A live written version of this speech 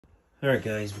All right,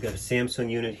 guys, we got a Samsung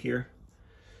unit here.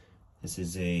 This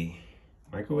is a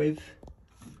microwave.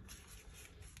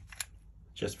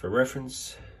 Just for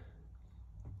reference,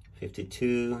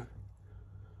 52,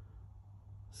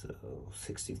 so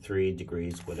 63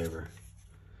 degrees, whatever.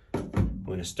 I'm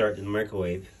going to start in the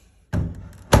microwave.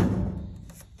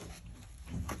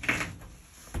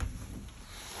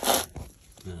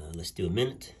 Let's do a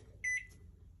minute.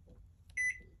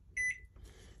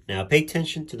 Now pay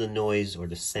attention to the noise or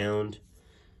the sound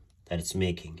that it's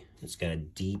making. It's got a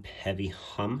deep, heavy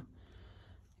hum,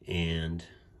 and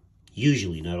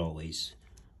usually, not always,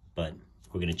 but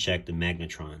we're going to check the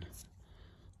magnetron.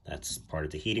 That's part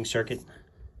of the heating circuit.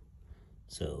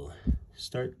 So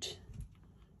start.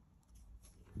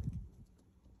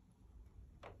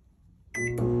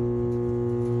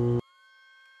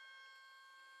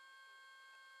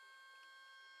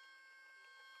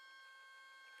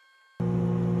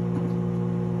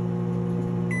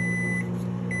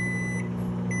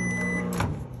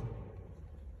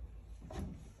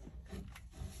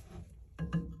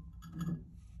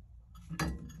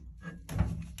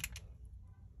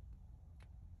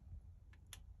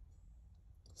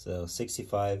 So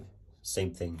 65, same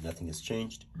thing, nothing has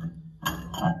changed.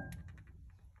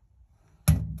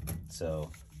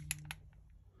 So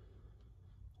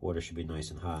water should be nice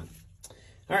and hot.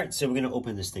 All right, so we're gonna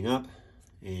open this thing up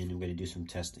and we're gonna do some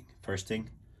testing. First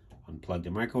thing, unplug the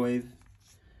microwave,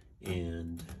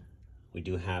 and we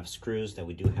do have screws that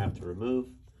we do have to remove.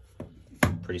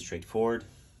 Pretty straightforward,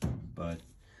 but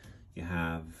you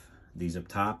have these up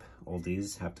top, all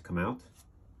these have to come out.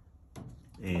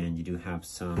 And you do have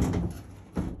some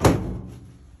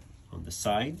on the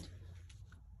side.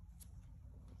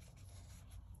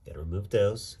 Gotta remove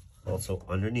those. Also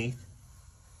underneath.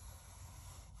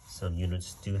 Some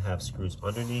units do have screws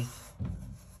underneath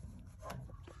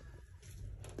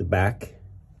the back.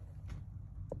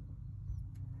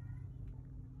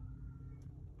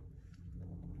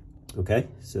 Okay,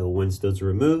 so once those are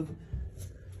removed,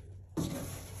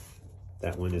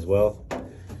 that one as well,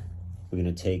 we're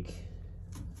gonna take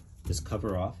this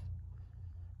cover off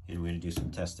and we're going to do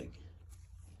some testing.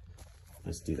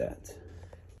 Let's do that.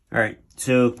 All right,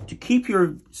 so to keep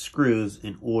your screws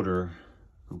in order,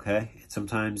 okay,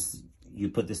 sometimes you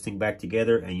put this thing back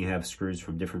together and you have screws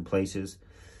from different places.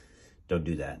 Don't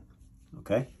do that,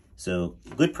 okay? So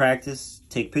good practice,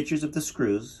 take pictures of the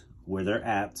screws where they're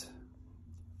at,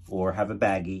 or have a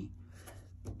baggie,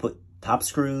 put top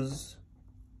screws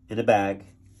in a bag.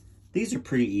 These are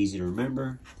pretty easy to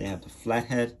remember. They have the flat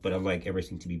head, but I like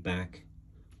everything to be back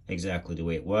exactly the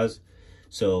way it was.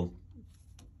 So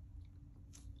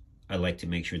I like to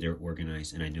make sure they're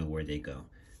organized and I know where they go.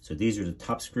 So these are the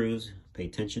top screws. Pay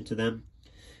attention to them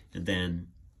and then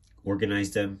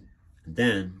organize them. And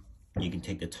then you can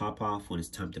take the top off when it's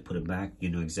time to put them back. You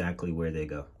know exactly where they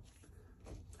go.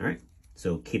 All right,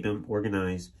 so keep them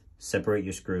organized. Separate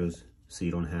your screws so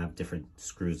you don't have different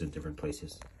screws in different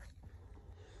places.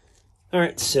 All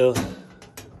right, so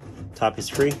top is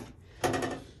free.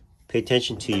 Pay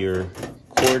attention to your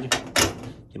cord.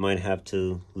 You might have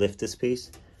to lift this piece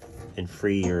and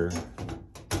free your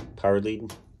power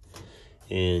lead.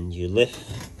 And you lift,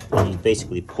 and you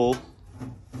basically pull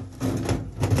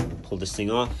this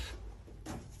thing off.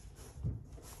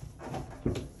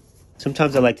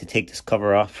 Sometimes I like to take this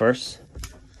cover off first.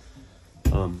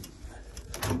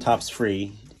 Top's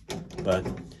free, but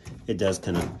it does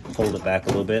kind of hold it back a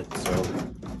little bit, so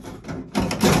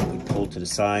we pull to the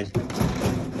side.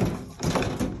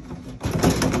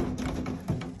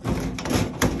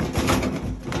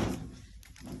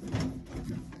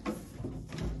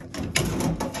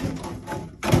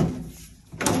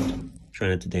 Try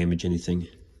not to damage anything.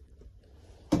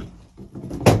 All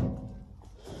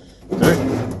right,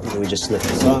 and we just slip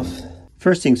this off.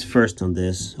 First things first on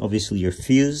this, obviously your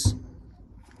fuse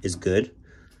is good.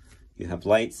 You have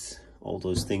lights, all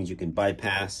those things you can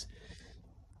bypass.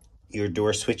 Your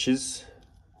door switches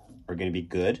are going to be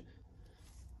good.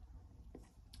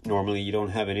 Normally you don't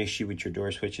have an issue with your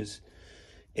door switches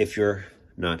if you're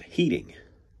not heating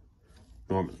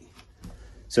normally.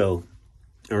 So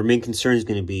our main concern is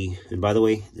going to be, and by the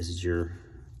way, this is your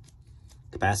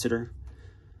capacitor,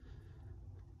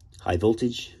 high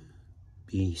voltage.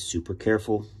 Be super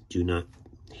careful. Do not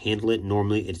handle it.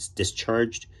 Normally it's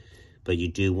discharged, but you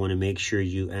do want to make sure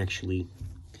you actually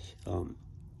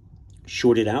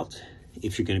short it out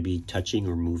if you're going to be touching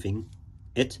or moving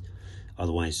it.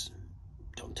 Otherwise,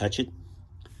 don't touch it.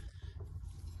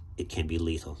 It can be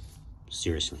lethal,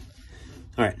 seriously.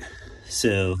 All right,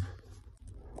 so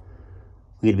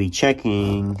we're going to be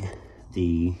checking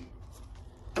the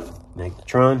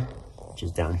magnetron, which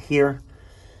is down here.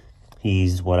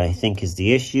 he's what I think is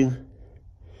the issue.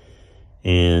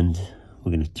 And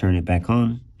we're going to turn it back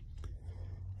on.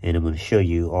 And I'm going to show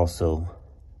you also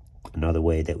another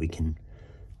way that we can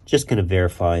just kind of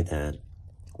verify that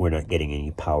we're not getting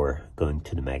any power going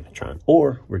to the magnetron,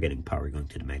 or we're getting power going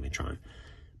to the magnetron,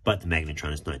 but the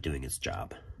magnetron is not doing its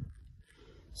job.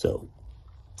 So,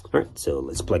 all right, so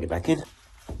let's plug it back in.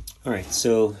 All right,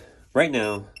 so right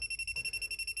now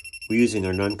we're using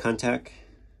our non-contact.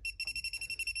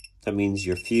 That means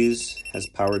your fuse has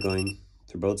power going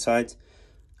through both sides.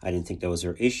 I didn't think that was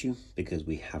our issue because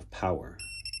we have power,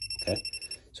 okay?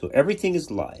 So everything is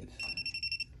live,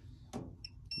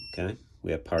 okay?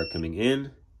 We have power coming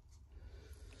in.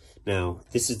 Now,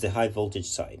 this is the high voltage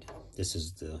side. This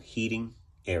is the heating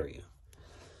area.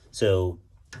 So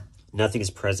nothing is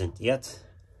present yet.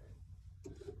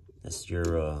 That's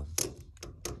your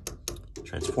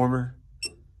transformer.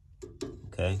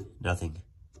 Okay, nothing.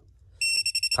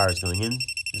 Power is going in.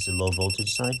 This is low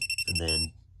voltage side, and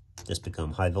then this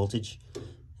becomes high voltage,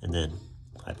 and then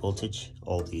high voltage.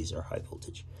 All these are high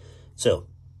voltage. So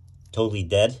totally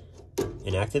dead,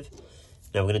 inactive.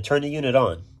 Now we're going to turn the unit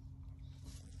on.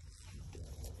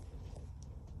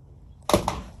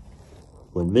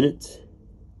 1 minute.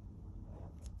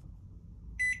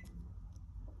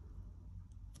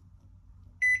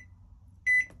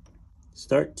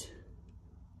 Start.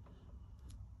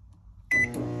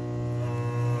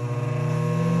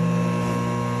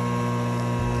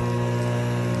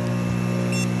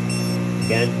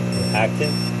 Again, we're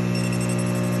active.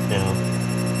 Now,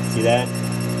 see that?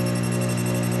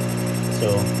 So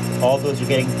all those are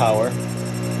getting power.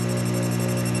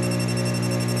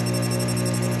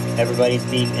 Everybody's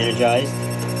being energized.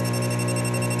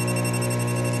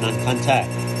 Non-contact.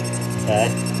 Okay?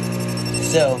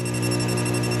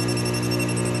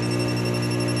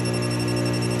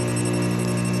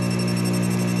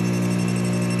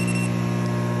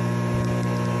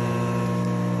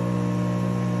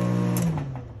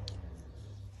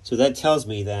 So that tells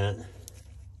me that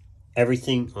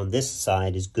everything on this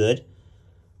side is good.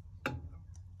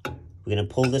 We're going to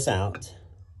pull this out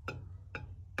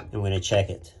and we're going to check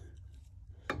it.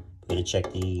 We're going to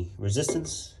check the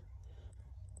resistance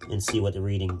and see what the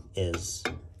reading is.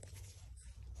 All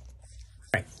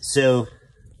right, so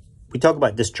we talk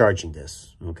about discharging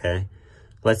this, okay?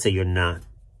 Let's say you're not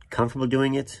comfortable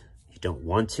doing it. You don't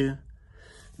want to.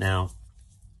 Now,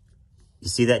 you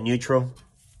see that neutral?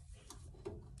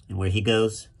 And where he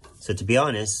goes. So to be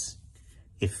honest,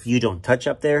 if you don't touch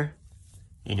up there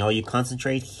and all you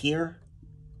concentrate here,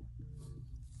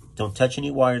 don't touch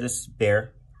any wire that's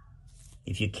bare.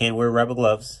 If you can wear rubber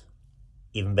gloves,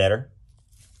 even better.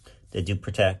 They do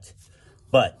protect.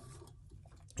 But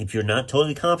if you're not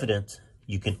totally confident,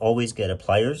 you can always get a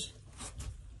pliers.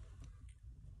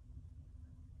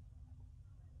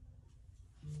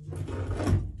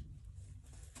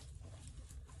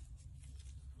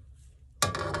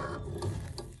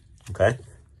 Okay,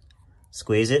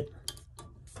 squeeze it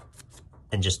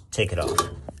and just take it off.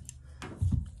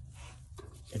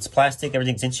 It's plastic,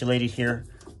 everything's insulated here,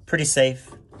 pretty safe,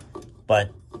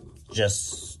 but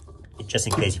just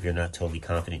in case if you're not totally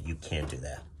confident, you can do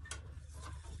that.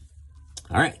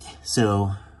 All right,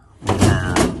 so we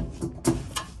have,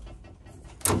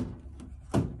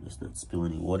 let's not spill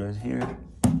any water in here.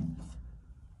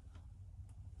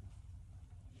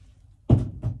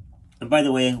 And by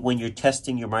the way, when you're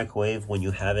testing your microwave, when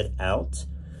you have it out,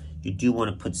 you do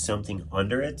want to put something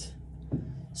under it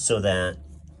so that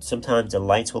sometimes the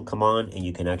lights will come on and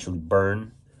you can actually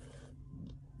burn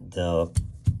the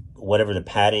whatever the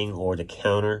padding or the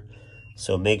counter.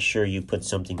 So make sure you put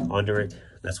something under it.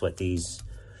 That's what these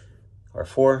are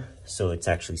for. So it's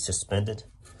actually suspended.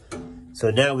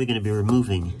 So now we're going to be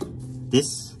removing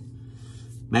this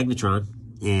magnetron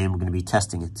and we're going to be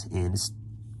testing it. And it's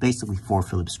basically 4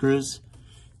 Phillips screws,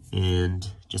 and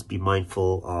just be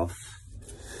mindful of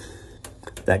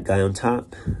that guy on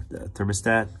top, the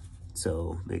thermostat.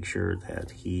 So make sure that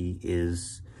he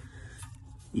is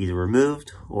either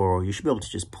removed or you should be able to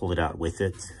just pull it out with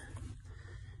it.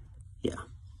 Yeah,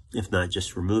 if not,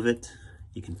 just remove it.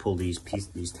 You can pull these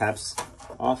tabs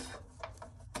off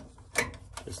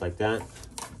just like that.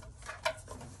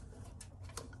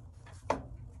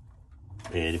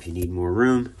 And if you need more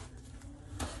room,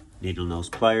 needle nose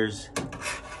pliers.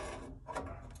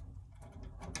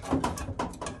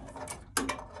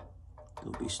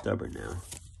 Don't be stubborn now.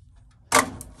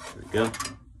 There we go.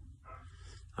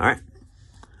 All right,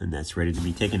 and that's ready to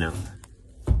be taken out.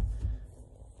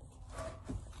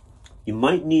 You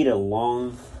might need a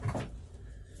long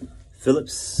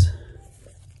Phillips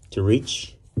to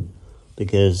reach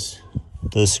because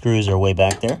those screws are way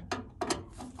back there.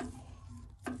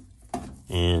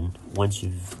 And once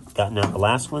you've gotten out the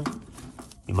last one,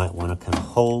 you might want to kind of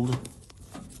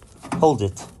hold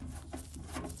it.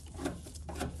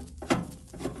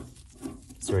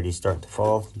 It's already starting to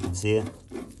fall, you can see it.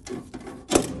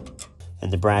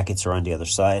 And the brackets are on the other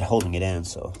side holding it in,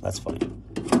 so that's fine.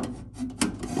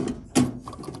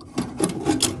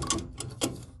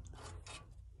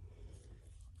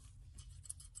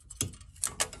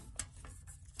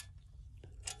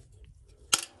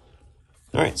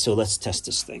 All right, so let's test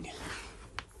this thing.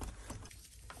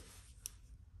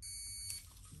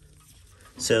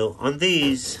 So on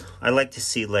these, I like to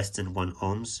see less than 1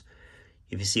 ohms.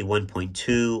 If you see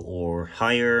 1.2 or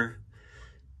higher,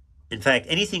 in fact,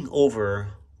 anything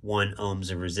over 1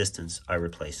 ohms of resistance, I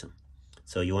replace them.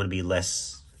 So you want to be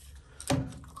less,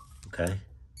 okay?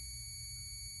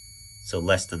 So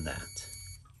less than that.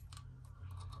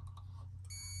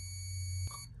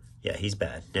 Yeah, he's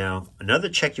bad. Now, another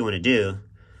check you want to do,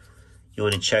 you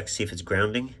want to check, see if it's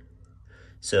grounding.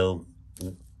 So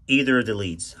either of the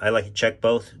leads. I like to check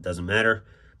both, it doesn't matter,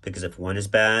 because if one is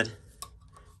bad,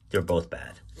 they're both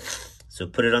bad. So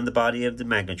put it on the body of the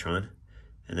magnetron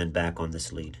and then back on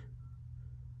this lead.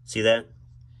 See that?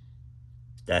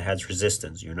 That has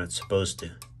resistance. You're not supposed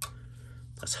to.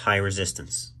 That's high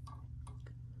resistance.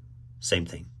 Same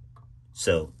thing.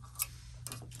 So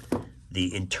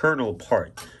the internal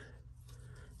part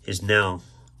is now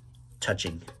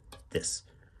touching this.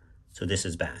 So this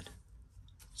is bad.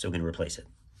 So we're going to replace it.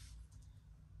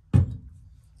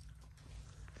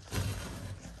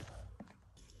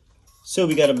 So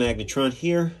we got a magnetron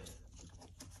here.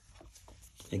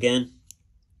 Again.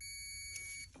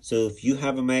 So if you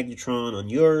have a magnetron on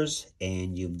yours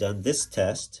and you've done this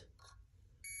test,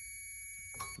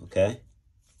 okay?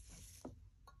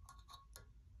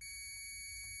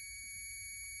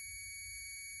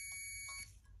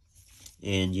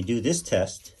 And you do this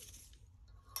test,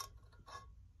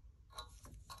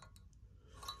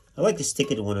 I like to stick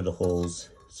it in one of the holes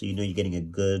so you know you're getting a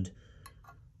good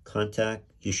contact.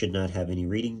 You should not have any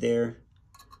reading there.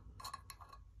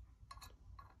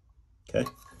 Okay,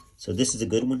 so this is a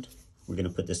good one. We're going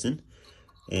to put this in.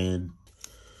 And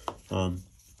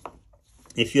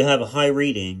if you have a high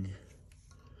reading,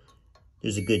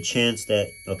 there's a good chance that,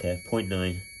 okay,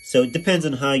 0.9. So it depends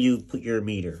on how you put your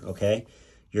meter, okay?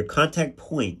 Your contact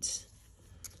point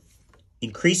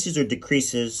increases or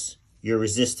decreases your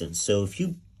resistance. So if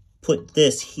you put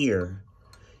this here,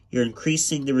 you're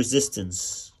increasing the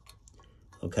resistance,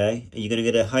 okay? And you're going to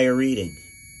get a higher reading.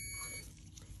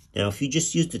 Now, if you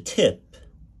just use the tip,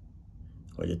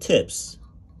 or the tips,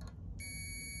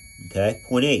 okay,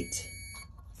 0.8,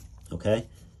 okay?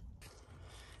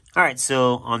 All right,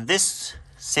 so on this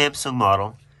Samsung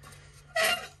model,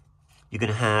 you're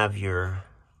going to have your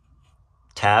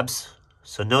tabs,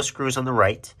 so no screws on the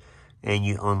right, and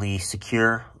you only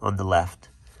secure on the left.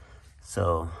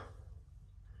 So,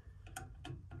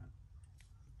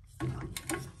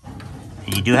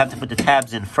 and you do have to put the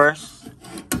tabs in first.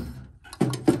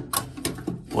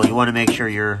 Well, you want to make sure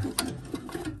your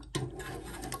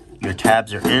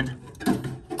tabs are in.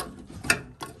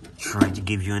 Trying to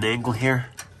give you an angle here.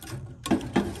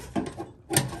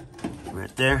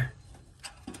 Right there.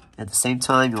 At the same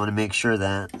time, you want to make sure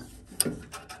that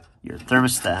your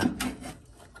thermostat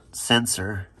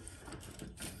sensor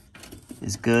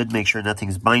is good. Make sure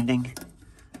nothing's binding.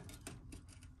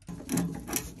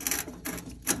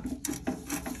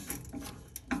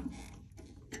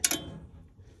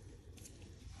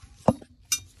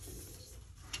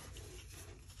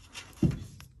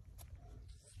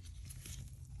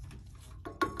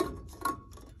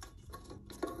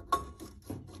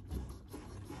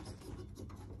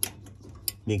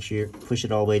 Make sure you push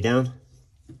it all the way down.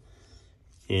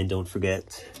 And don't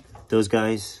forget those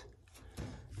guys.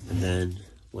 And then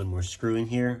one more screw in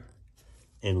here.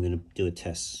 And we're going to do a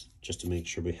test just to make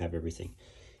sure we have everything.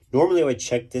 Normally I would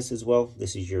check this as well.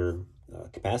 This is your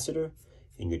capacitor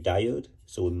and your diode.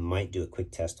 So we might do a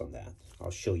quick test on that.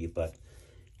 I'll show you. But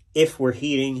if we're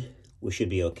heating, we should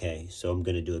be okay. So I'm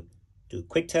going to do a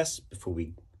quick test before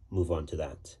we move on to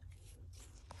that.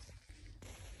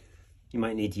 You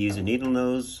might need to use a needle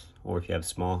nose, or if you have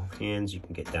small hands, you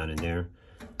can get down in there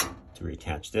to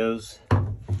reattach those.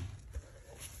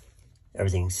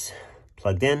 Everything's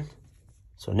plugged in.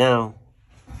 So now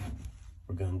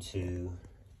we're going to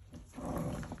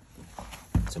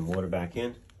put some water back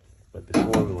in. But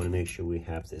before, we want to make sure we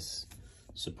have this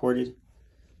supported.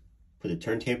 Put the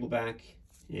turntable back,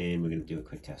 and we're going to do a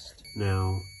quick test.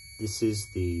 Now, this is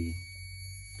the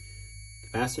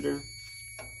capacitor.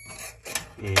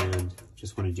 And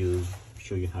just want to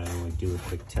show you how I do a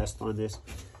quick test on this.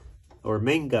 Our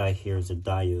main guy here is a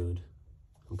diode,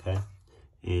 okay?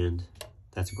 And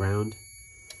that's ground.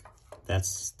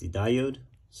 That's the diode.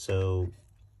 So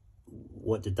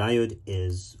what the diode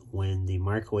is, when the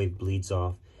microwave bleeds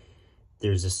off,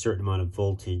 there's a certain amount of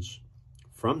voltage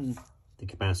from the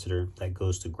capacitor that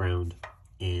goes to ground,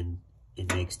 and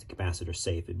it makes the capacitor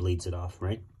safe. It bleeds it off,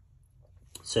 right?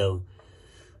 So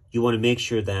you want to make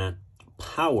sure that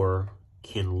power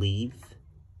can leave.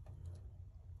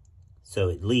 So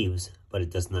it leaves, but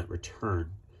it does not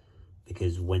return.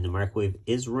 Because when the microwave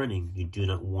is running, you do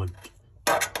not want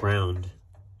ground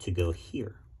to go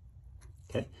here.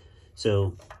 Okay?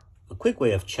 So a quick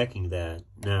way of checking that,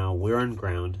 now we're on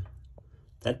ground.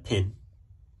 That pin,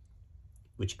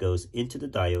 which goes into the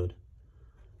diode,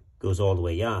 goes all the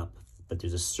way up, but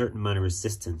there's a certain amount of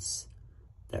resistance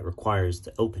that requires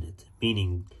to open it,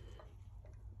 meaning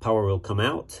power will come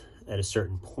out at a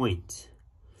certain point,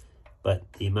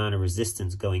 but the amount of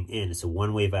resistance going in, it's a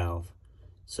one-way valve.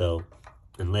 So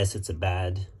unless it's a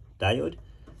bad diode,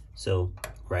 so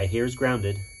right here is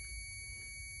grounded,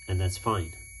 and that's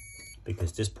fine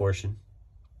because this portion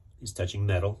is touching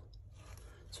metal.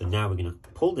 So now we're gonna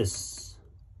pull this,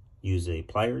 use a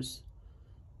pliers,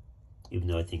 even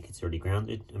though I think it's already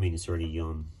grounded. I mean, it's already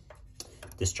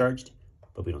discharged,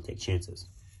 but we don't take chances.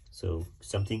 So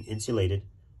something insulated,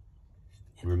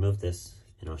 and remove this,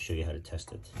 and I'll show you how to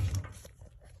test it.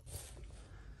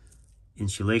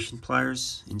 Insulation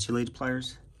pliers, insulated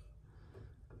pliers.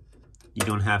 You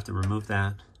don't have to remove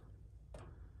that.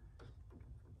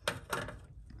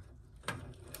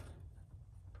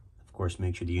 Of course,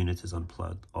 make sure the unit is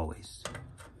unplugged always.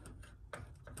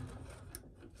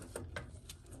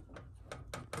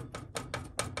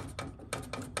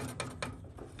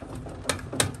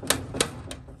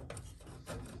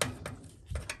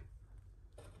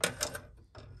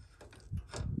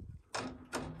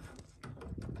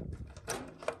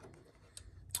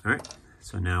 All right,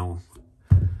 so now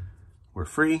we're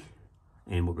free,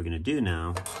 and what we're gonna do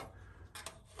now,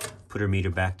 put our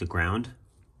meter back to ground,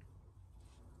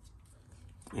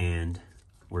 and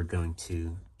we're going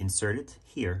to insert it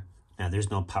here. Now there's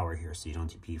no power here, so you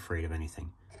don't have to be afraid of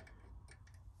anything.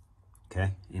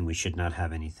 Okay, and we should not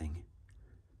have anything.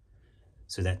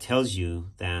 So that tells you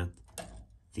that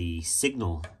the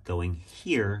signal going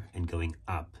here and going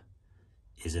up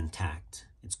is intact,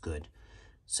 it's good.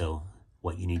 So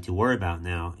what you need to worry about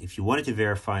now, if you wanted to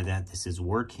verify that this is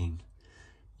working,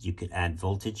 you could add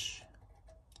voltage.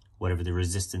 Whatever the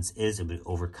resistance is, it would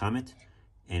overcome it,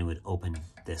 and it would open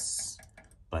this.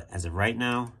 But as of right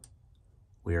now,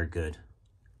 we are good.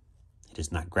 It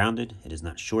is not grounded, it is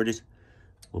not shorted.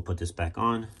 We'll put this back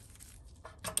on.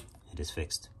 It is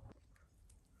fixed.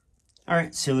 All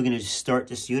right, so we're gonna start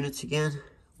this unit again.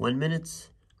 1 minute.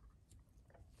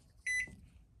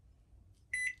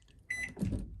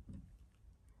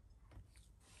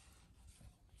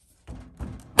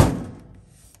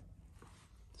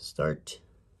 Start.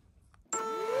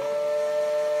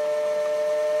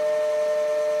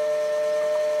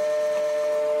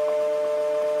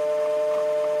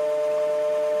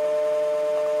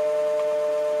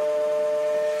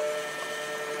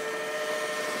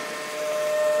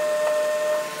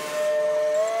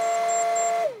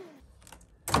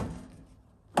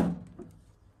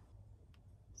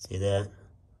 See that?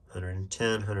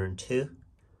 110, 102.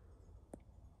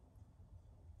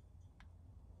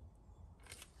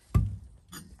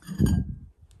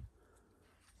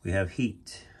 We have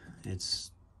heat. It's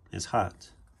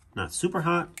hot. Not super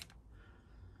hot.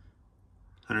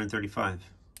 135.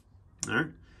 All right.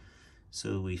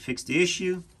 So we fixed the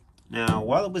issue. Now,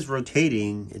 while it was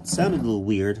rotating, it sounded a little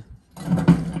weird.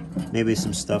 Maybe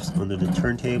some stuff's under the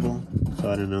turntable,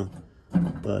 so I don't know.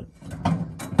 But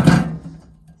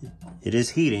it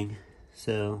is heating,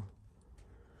 so.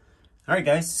 All right,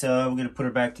 guys, so we're gonna put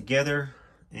her back together,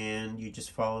 and you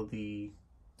just follow the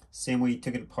same way you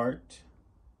took it apart.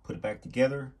 Put it back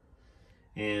together,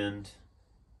 and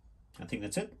I think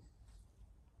that's it.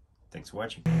 Thanks for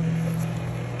watching.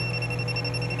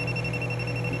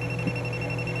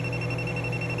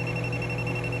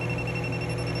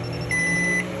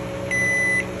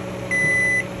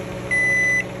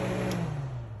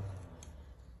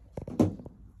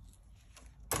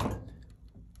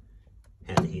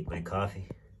 Had to heat my coffee.